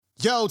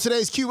Yo,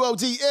 today's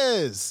QOD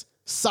is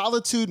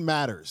Solitude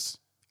Matters.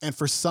 And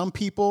for some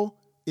people,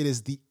 it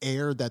is the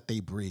air that they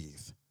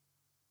breathe.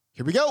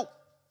 Here we go.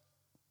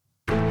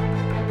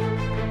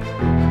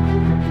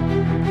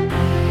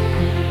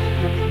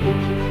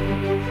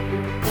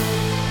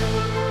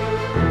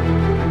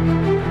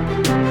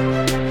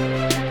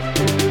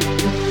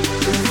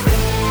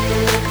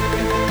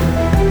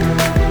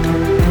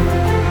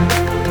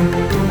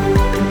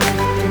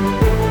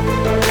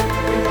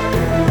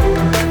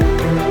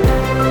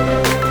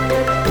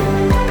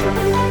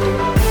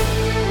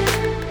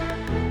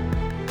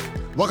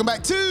 Welcome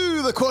back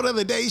to the Quote of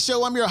the Day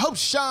Show. I'm your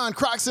host, Sean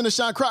Croxton of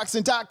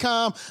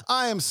SeanCroxton.com.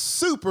 I am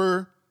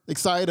super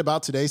excited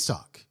about today's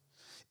talk.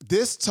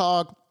 This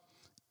talk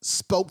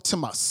spoke to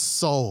my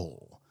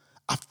soul.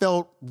 I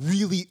felt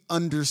really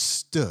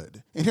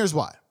understood. And here's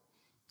why.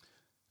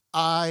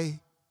 I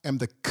am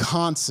the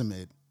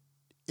consummate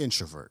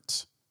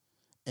introvert.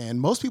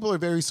 And most people are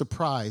very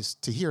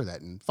surprised to hear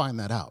that and find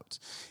that out.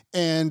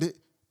 And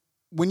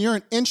when you're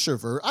an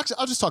introvert, actually,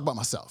 I'll just talk about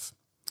myself.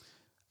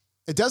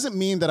 It doesn't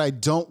mean that I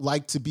don't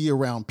like to be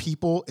around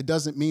people. It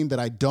doesn't mean that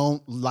I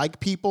don't like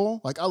people.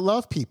 Like, I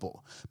love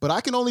people, but I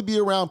can only be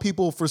around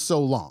people for so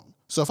long.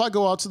 So if I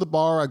go out to the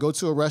bar, I go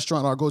to a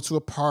restaurant, or I go to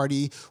a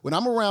party, when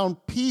I'm around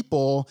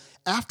people,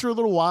 after a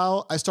little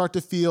while, I start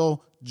to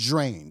feel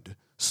drained.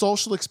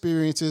 Social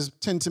experiences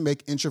tend to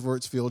make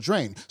introverts feel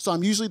drained. So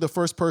I'm usually the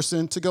first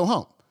person to go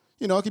home.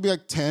 You know, it could be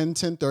like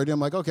 10:30.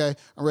 I'm like, okay,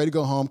 I'm ready to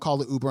go home, call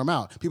the Uber, I'm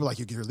out. People are like,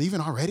 you're leaving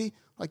already?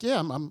 Like, yeah,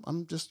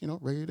 I'm just,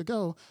 ready to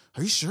go.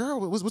 Are you sure?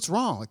 What's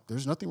wrong? Like,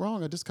 there's nothing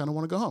wrong. I just kind of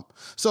want to go home.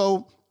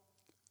 So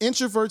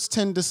introverts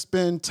tend to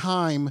spend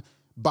time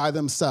by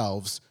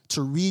themselves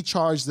to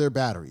recharge their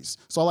batteries.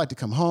 So I like to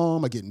come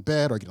home, I get in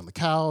bed, or I get on the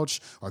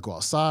couch, or I go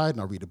outside and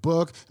I read a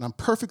book, and I'm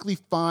perfectly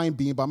fine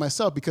being by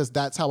myself because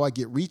that's how I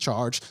get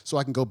recharged so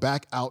I can go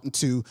back out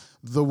into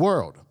the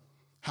world.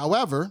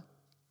 However,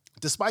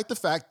 despite the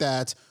fact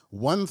that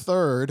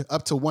 1/3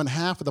 up to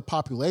 1/2 of the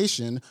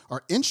population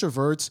are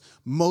introverts,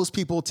 most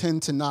people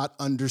tend to not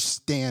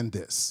understand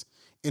this.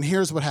 And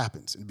here's what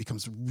happens. It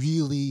becomes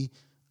really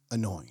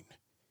annoying.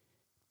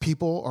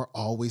 People are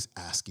always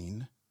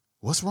asking,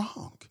 what's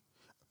wrong?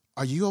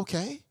 Are you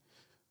okay?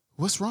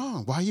 What's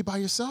wrong? Why are you by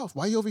yourself?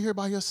 Why are you over here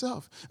by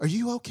yourself? Are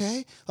you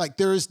okay? Like,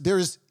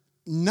 there's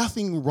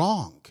nothing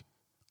wrong.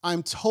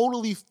 I'm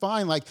totally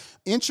fine. Like,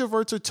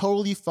 introverts are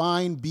totally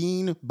fine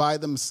being by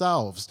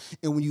themselves.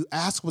 And when you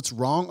ask what's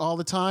wrong all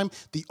the time,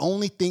 the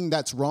only thing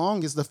that's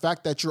wrong is the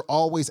fact that you're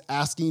always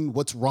asking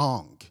what's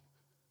wrong.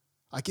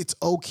 Like, it's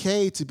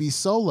okay to be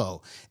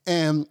solo.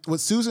 And what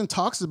Susan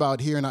talks about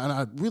here, and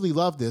I really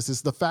love this,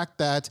 is the fact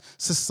that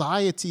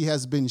society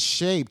has been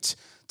shaped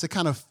to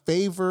kind of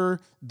favor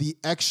the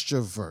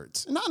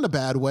extroverts. Not in a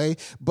bad way,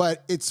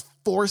 but it's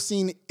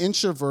forcing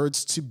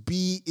introverts to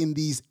be in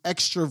these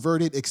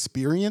extroverted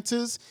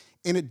experiences,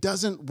 and it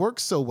doesn't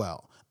work so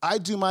well. I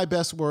do my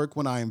best work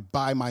when I'm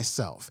by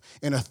myself.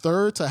 And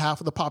 1/3 to 1/2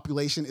 of the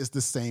population is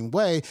the same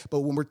way. But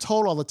when we're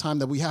told all the time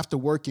that we have to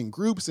work in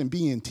groups and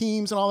be in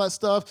teams and all that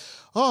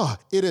stuff,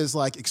 it is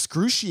like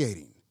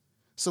excruciating.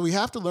 So we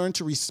have to learn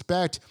to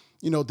respect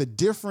the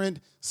different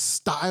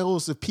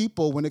styles of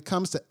people when it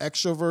comes to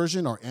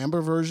extroversion or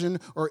ambiversion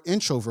or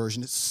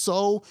introversion. It's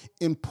so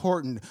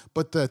important.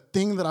 But the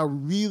thing that I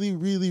really,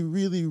 really,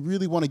 really,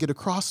 really want to get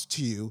across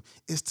to you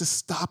is to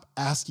stop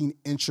asking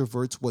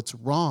introverts what's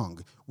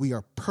wrong. We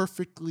are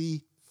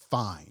perfectly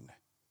fine.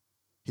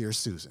 Here's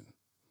Susan.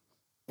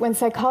 When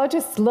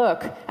psychologists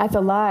look at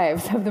the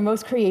lives of the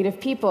most creative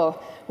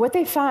people, what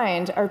they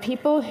find are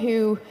people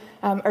who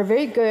are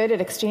very good at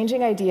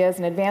exchanging ideas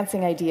and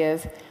advancing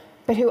ideas,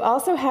 but who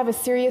also have a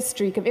serious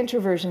streak of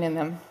introversion in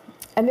them.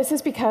 And this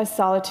is because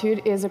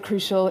solitude is a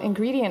crucial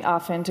ingredient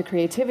often to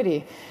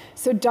creativity.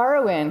 So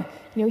Darwin,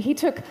 he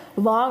took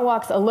long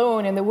walks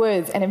alone in the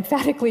woods and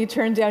emphatically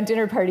turned down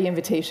dinner party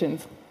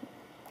invitations.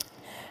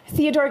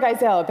 Theodore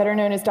Geisel, better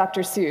known as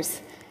Dr. Seuss,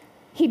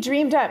 he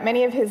dreamed up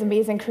many of his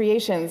amazing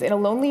creations in a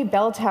lonely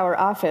bell tower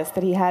office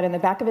that he had in the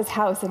back of his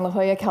house in La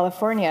Jolla,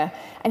 California.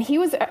 And he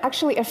was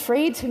actually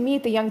afraid to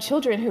meet the young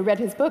children who read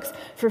his books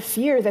for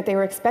fear that they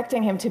were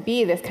expecting him to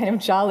be this kind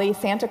of jolly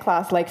Santa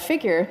Claus-like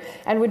figure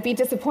and would be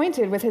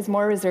disappointed with his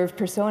more reserved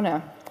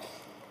persona.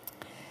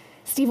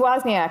 Steve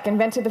Wozniak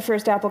invented the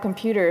first Apple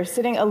computer,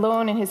 sitting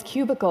alone in his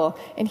cubicle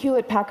in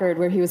Hewlett-Packard,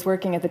 where he was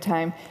working at the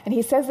time. And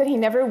he says that he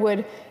never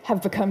would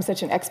have become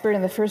such an expert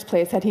in the first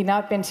place had he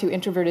not been too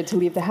introverted to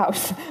leave the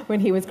house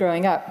when he was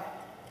growing up.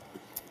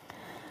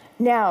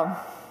 Now,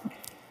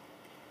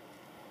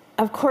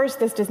 of course,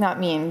 this does not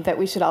mean that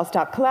we should all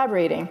stop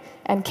collaborating.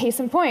 And case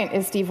in point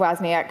is Steve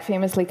Wozniak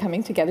famously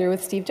coming together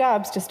with Steve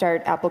Jobs to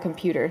start Apple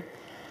Computer.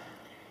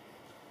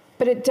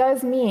 But it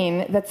does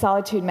mean that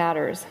solitude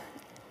matters,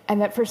 and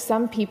that for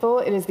some people,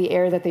 it is the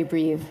air that they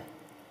breathe.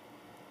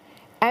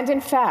 And in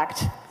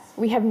fact,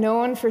 we have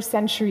known for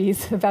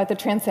centuries about the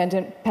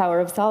transcendent power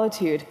of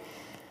solitude.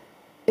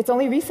 It's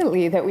only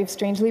recently that we've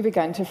strangely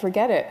begun to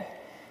forget it.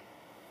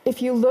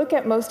 If you look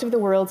at most of the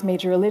world's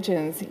major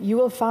religions, you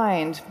will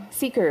find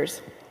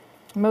seekers,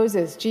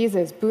 Moses,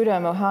 Jesus, Buddha,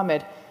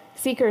 Mohammed,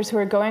 seekers who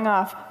are going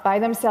off by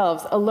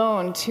themselves,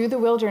 alone, to the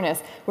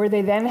wilderness, where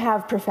they then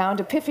have profound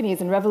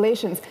epiphanies and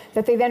revelations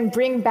that they then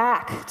bring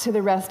back to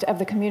the rest of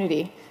the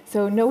community.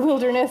 So no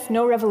wilderness,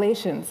 no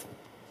revelations.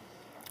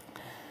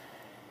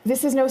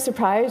 This is no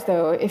surprise,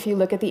 though, if you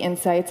look at the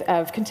insights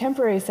of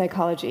contemporary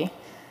psychology.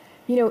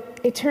 You know,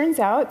 it turns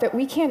out that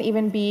we can't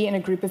even be in a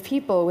group of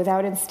people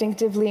without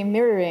instinctively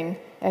mirroring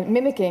and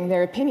mimicking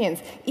their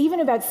opinions, even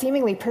about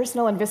seemingly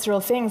personal and visceral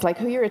things like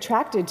who you're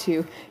attracted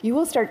to. You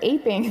will start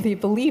aping the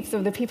beliefs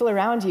of the people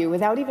around you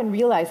without even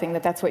realizing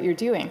that that's what you're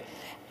doing.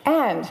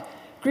 And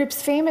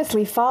groups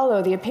famously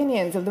follow the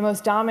opinions of the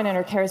most dominant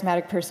or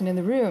charismatic person in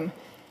the room,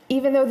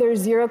 even though there's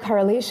zero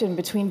correlation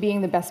between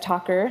being the best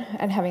talker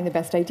and having the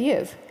best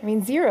ideas. I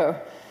mean,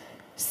 zero.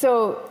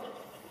 So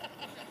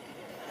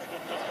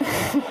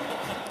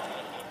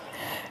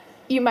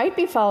you might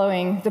be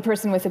following the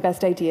person with the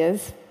best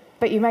ideas,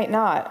 but you might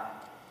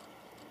not.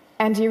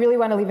 And do you really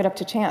want to leave it up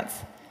to chance?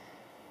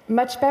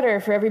 Much better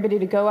for everybody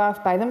to go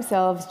off by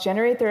themselves,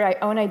 generate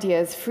their own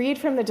ideas, freed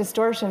from the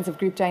distortions of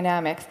group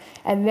dynamics,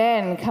 and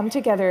then come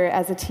together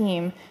as a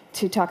team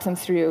to talk them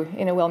through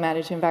in a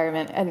well-managed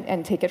environment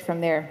and take it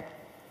from there.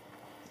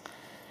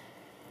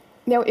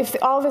 Now, if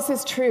all this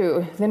is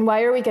true, then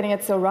why are we getting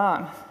it so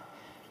wrong?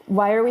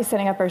 Why are we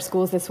setting up our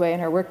schools this way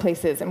and our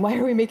workplaces? And why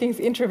are we making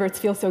introverts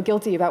feel so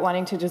guilty about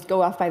wanting to just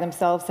go off by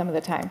themselves some of the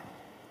time?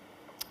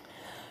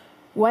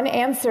 One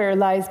answer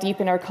lies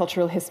deep in our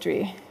cultural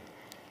history.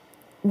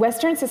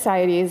 Western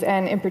societies,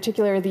 and in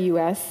particular the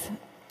US,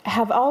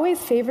 have always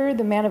favored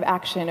the man of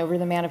action over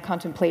the man of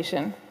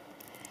contemplation.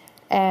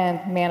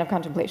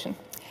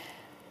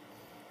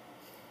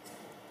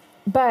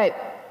 But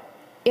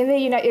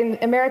in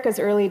America's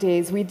early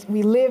days, we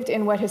lived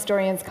in what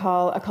historians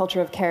call a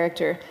culture of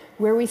character,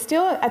 where we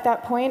still, at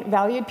that point,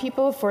 valued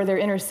people for their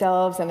inner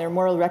selves and their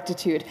moral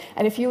rectitude.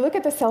 And if you look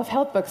at the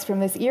self-help books from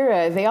this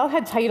era, they all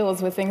had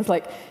titles with things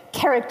like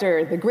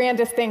character, the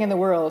grandest thing in the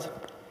world.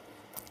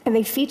 And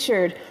they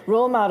featured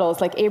role models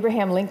like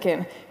Abraham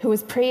Lincoln, who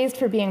was praised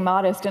for being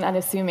modest and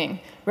unassuming.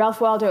 Ralph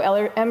Waldo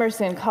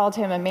Emerson called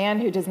him a man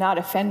who does not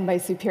offend by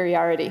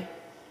superiority.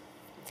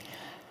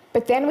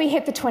 But then we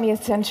hit the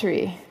 20th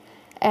century,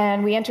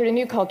 and we entered a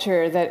new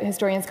culture that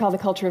historians call the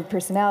culture of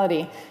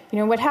personality. You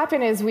know, what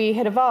happened is we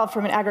had evolved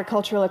from an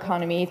agricultural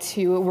economy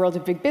to a world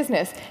of big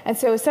business. And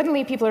so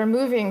suddenly people are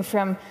moving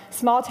from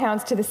small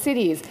towns to the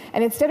cities.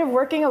 And instead of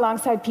working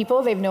alongside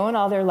people they've known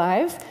all their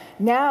lives,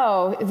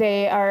 now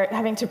they are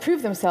having to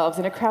prove themselves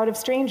in a crowd of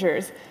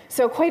strangers.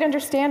 So quite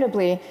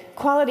understandably,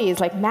 qualities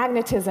like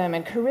magnetism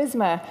and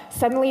charisma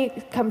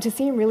suddenly come to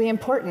seem really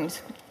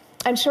important.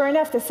 And sure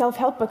enough, the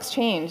self-help books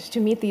change to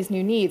meet these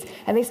new needs.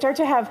 And they start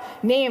to have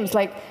names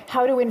like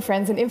How to Win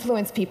Friends and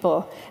Influence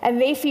People. And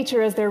they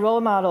feature as their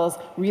role models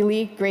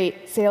really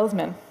great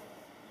salesmen.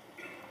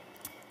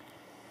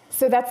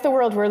 So that's the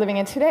world we're living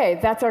in today.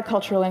 That's our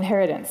cultural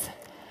inheritance.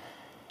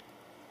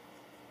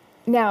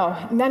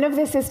 Now, none of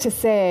this is to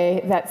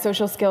say that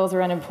social skills are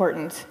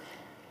unimportant.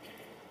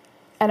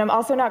 And I'm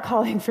also not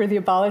calling for the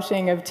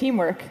abolishing of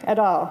teamwork at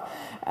all.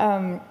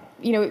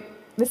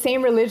 The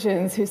same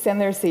religions who send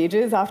their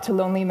sages off to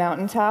lonely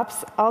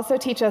mountaintops also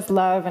teach us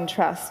love and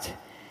trust.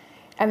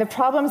 And the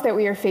problems that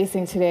we are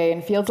facing today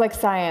in fields like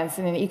science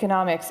and in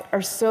economics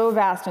are so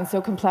vast and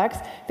so complex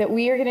that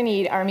we are going to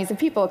need armies of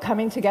people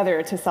coming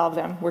together to solve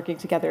them, working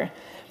together.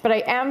 But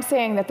I am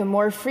saying that the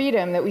more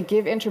freedom that we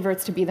give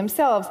introverts to be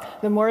themselves,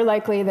 the more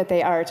likely that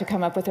they are to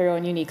come up with their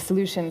own unique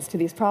solutions to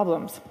these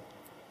problems.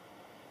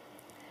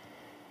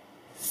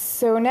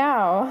 So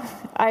now,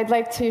 I'd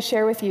like to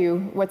share with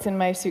you what's in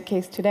my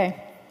suitcase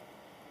today.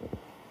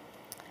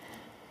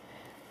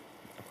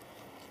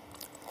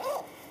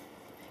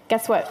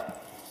 Guess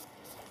what?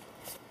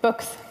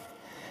 Books.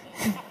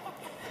 I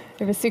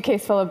have a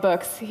suitcase full of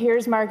books.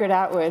 Here's Margaret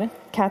Atwood,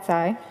 Cat's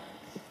Eye.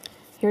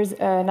 Here's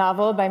a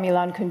novel by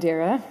Milan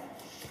Kundera.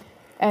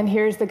 And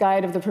here's The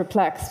Guide of the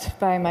Perplexed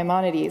by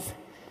Maimonides.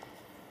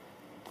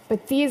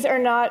 But these are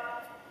not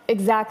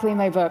exactly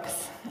my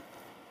books.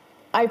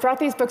 I brought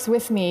these books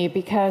with me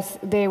because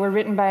they were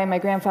written by my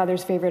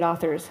grandfather's favorite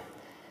authors.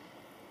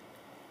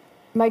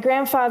 My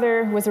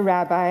grandfather was a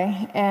rabbi,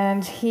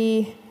 and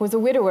he was a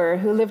widower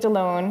who lived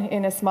alone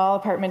in a small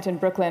apartment in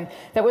Brooklyn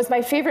that was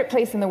my favorite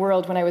place in the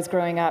world when I was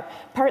growing up,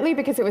 partly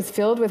because it was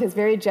filled with his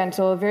very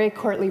gentle, very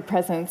courtly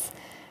presence,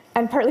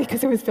 and partly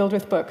because it was filled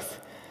with books.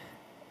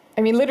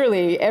 I mean,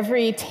 literally,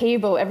 every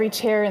table, every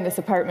chair in this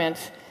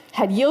apartment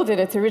had yielded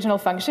its original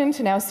function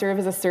to now serve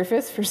as a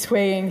surface for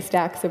swaying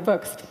stacks of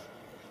books.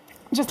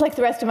 Just like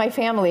the rest of my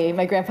family,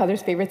 my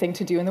grandfather's favorite thing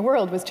to do in the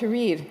world was to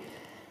read.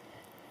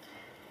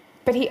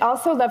 But he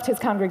also loved his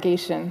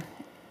congregation,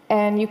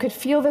 and you could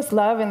feel this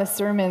love in the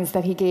sermons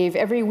that he gave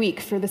every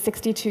week for the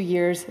 62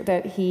 years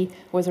that he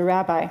was a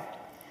rabbi.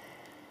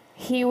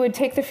 He would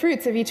take the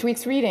fruits of each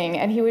week's reading,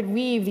 and he would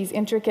weave these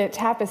intricate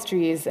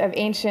tapestries of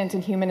ancient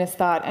and humanist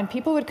thought, and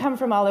people would come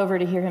from all over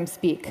to hear him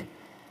speak.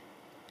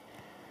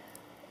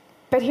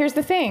 But here's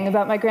the thing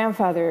about my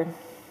grandfather.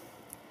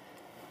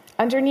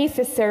 underneath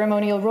this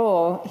ceremonial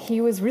role,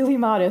 he was really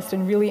modest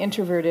and really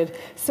introverted,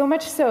 so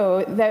much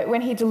so that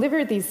when he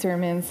delivered these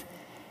sermons,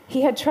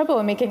 he had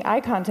trouble making eye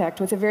contact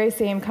with the very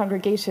same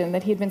congregation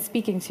that he had been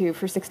speaking to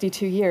for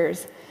 62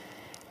 years.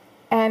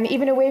 And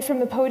even away from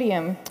the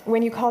podium,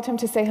 when you called him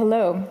to say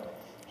hello,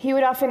 he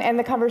would often end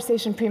the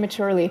conversation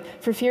prematurely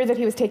for fear that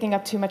he was taking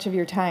up too much of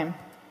your time.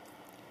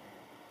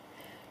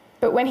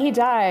 But when he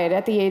died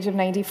at the age of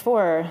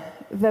 94,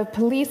 the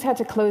police had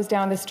to close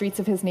down the streets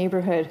of his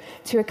neighborhood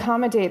to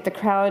accommodate the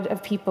crowd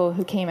of people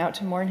who came out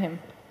to mourn him.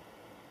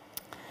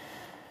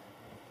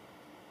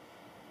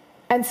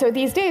 And so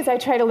these days, I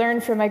try to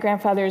learn from my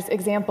grandfather's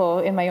example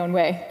in my own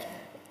way.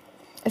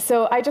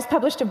 So I just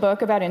published a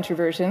book about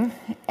introversion,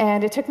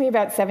 and it took me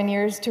about 7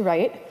 years to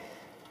write.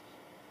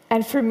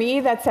 And for me,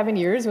 that 7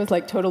 years was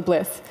like total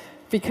bliss,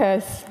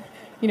 because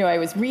I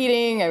was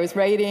reading, I was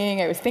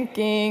writing, I was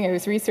thinking, I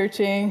was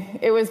researching.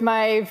 It was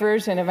my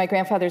version of my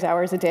grandfather's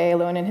hours a day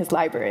alone in his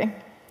library.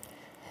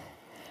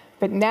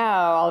 But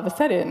now, all of a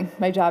sudden,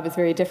 my job is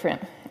very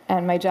different.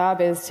 And my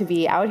job is to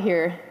be out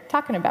here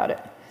talking about it.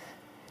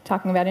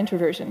 Talking about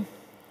introversion.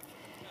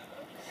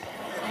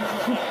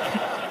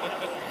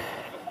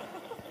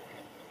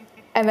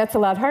 And that's a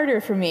lot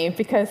harder for me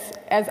because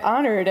as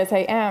honored as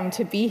I am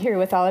to be here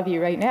with all of you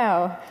right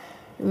now,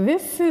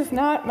 this is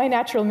not my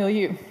natural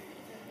milieu.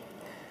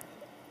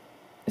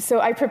 So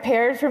I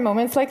prepared for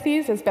moments like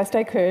these as best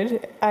I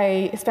could.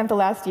 I spent the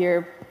last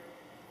year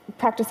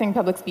practicing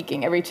public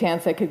speaking every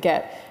chance I could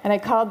get, and I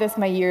called this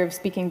my year of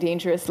speaking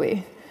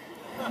dangerously.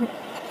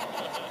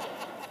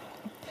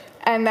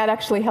 And that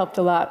actually helped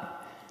a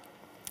lot.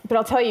 But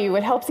I'll tell you,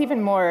 what helps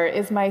even more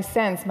is my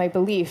sense, my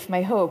belief,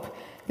 my hope,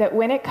 that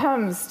when it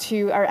comes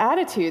to our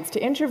attitudes, to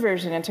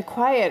introversion and to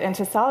quiet and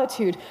to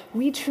solitude,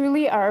 we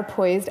truly are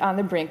poised on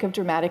the brink of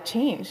dramatic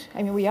change.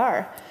 I mean, we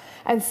are.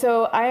 And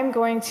so I am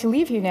going to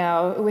leave you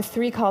now with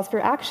 3 calls for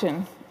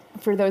action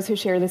for those who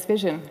share this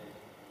vision.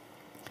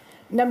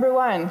 Number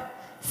 1,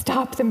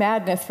 stop the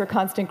madness for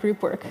constant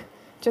group work.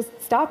 Just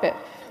stop it.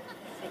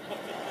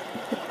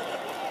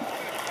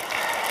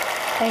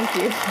 Thank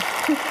you.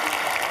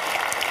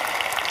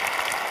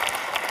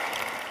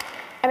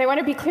 And I want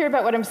to be clear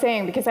about what I'm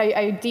saying, because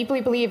I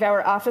deeply believe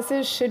our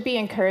offices should be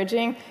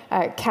encouraging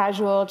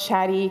casual,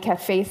 chatty,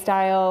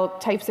 cafe-style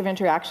types of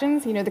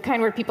interactions, the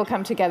kind where people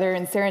come together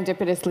and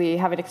serendipitously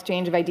have an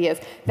exchange of ideas.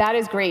 That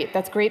is great.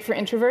 That's great for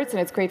introverts, and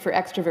it's great for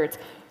extroverts.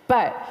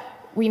 But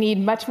we need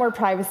much more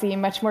privacy,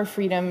 much more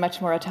freedom,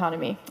 much more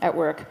autonomy at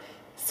work.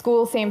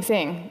 School, same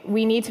thing.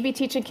 We need to be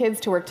teaching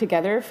kids to work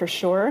together, for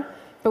sure.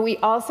 But we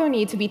also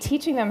need to be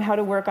teaching them how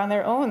to work on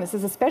their own. This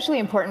is especially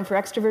important for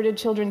extroverted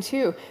children,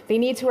 too. They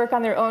need to work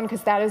on their own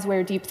because that is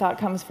where deep thought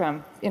comes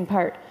from, in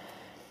part.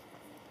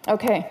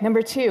 Okay,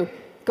 number 2,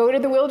 go to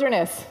the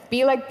wilderness.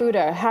 Be like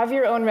Buddha. Have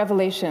your own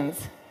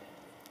revelations.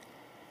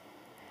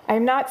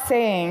 I'm not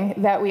saying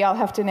that we all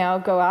have to now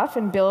go off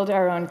and build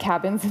our own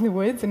cabins in the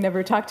woods and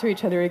never talk to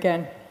each other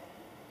again.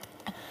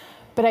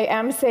 But I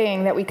am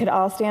saying that we could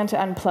all stand to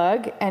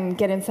unplug and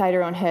get inside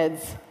our own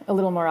heads a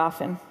little more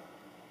often.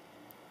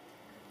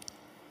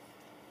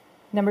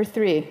 Number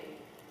 3,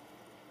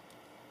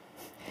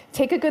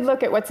 take a good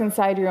look at what's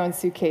inside your own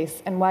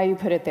suitcase and why you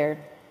put it there.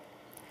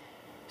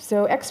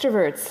 So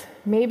extroverts,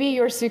 maybe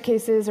your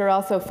suitcases are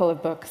also full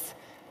of books,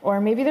 or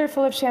maybe they're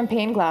full of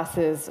champagne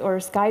glasses or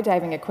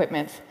skydiving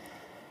equipment.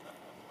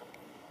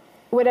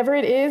 Whatever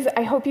it is,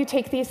 I hope you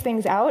take these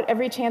things out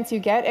every chance you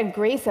get and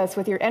grace us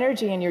with your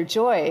energy and your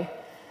joy.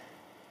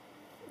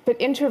 But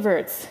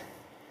introverts,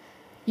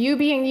 you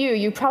being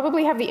you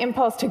probably have the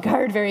impulse to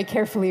guard very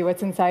carefully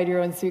what's inside your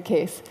own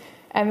suitcase.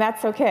 And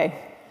that's okay.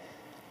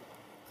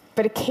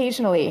 But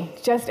occasionally,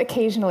 just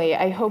occasionally,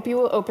 I hope you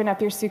will open up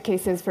your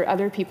suitcases for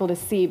other people to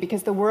see,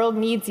 because the world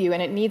needs you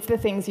and it needs the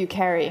things you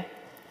carry.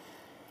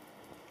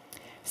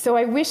 So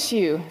I wish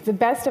you the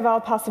best of all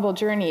possible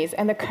journeys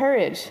and the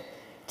courage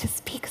to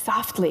speak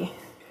softly.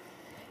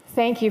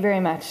 Thank you very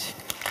much.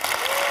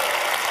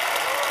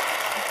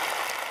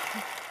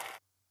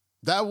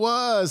 That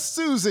was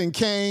Susan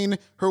Cain.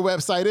 Her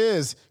website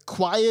is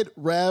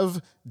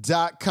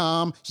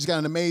quietrev.com. She's got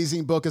an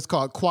amazing book. It's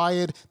called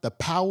Quiet, The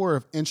Power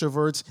of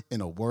Introverts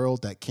in a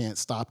World That Can't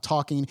Stop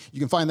Talking.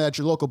 You can find that at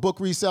your local book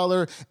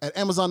reseller, at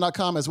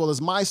Amazon.com, as well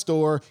as my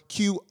store,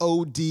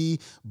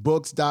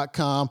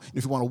 QODbooks.com. And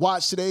if you want to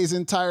watch today's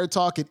entire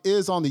talk, it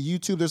is on the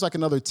YouTube. There's like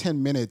another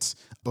 10 minutes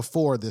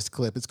before this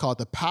clip. It's called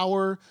The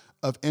Power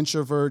of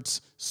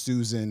Introverts,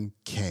 Susan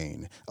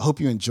Cain. I hope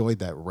you enjoyed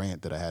that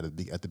rant that I had at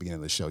the beginning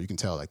of the show. You can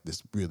tell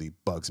this really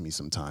bugs me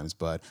sometimes,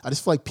 but I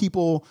just feel like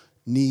people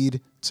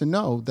need to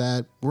know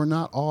that we're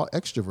not all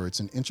extroverts,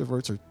 and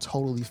introverts are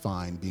totally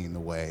fine being the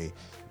way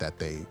that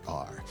they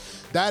are.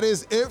 That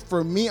is it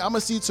for me. I'm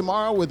gonna see you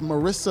tomorrow with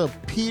Marissa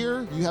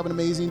Peer. You have an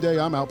amazing day.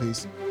 I'm out.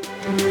 Peace.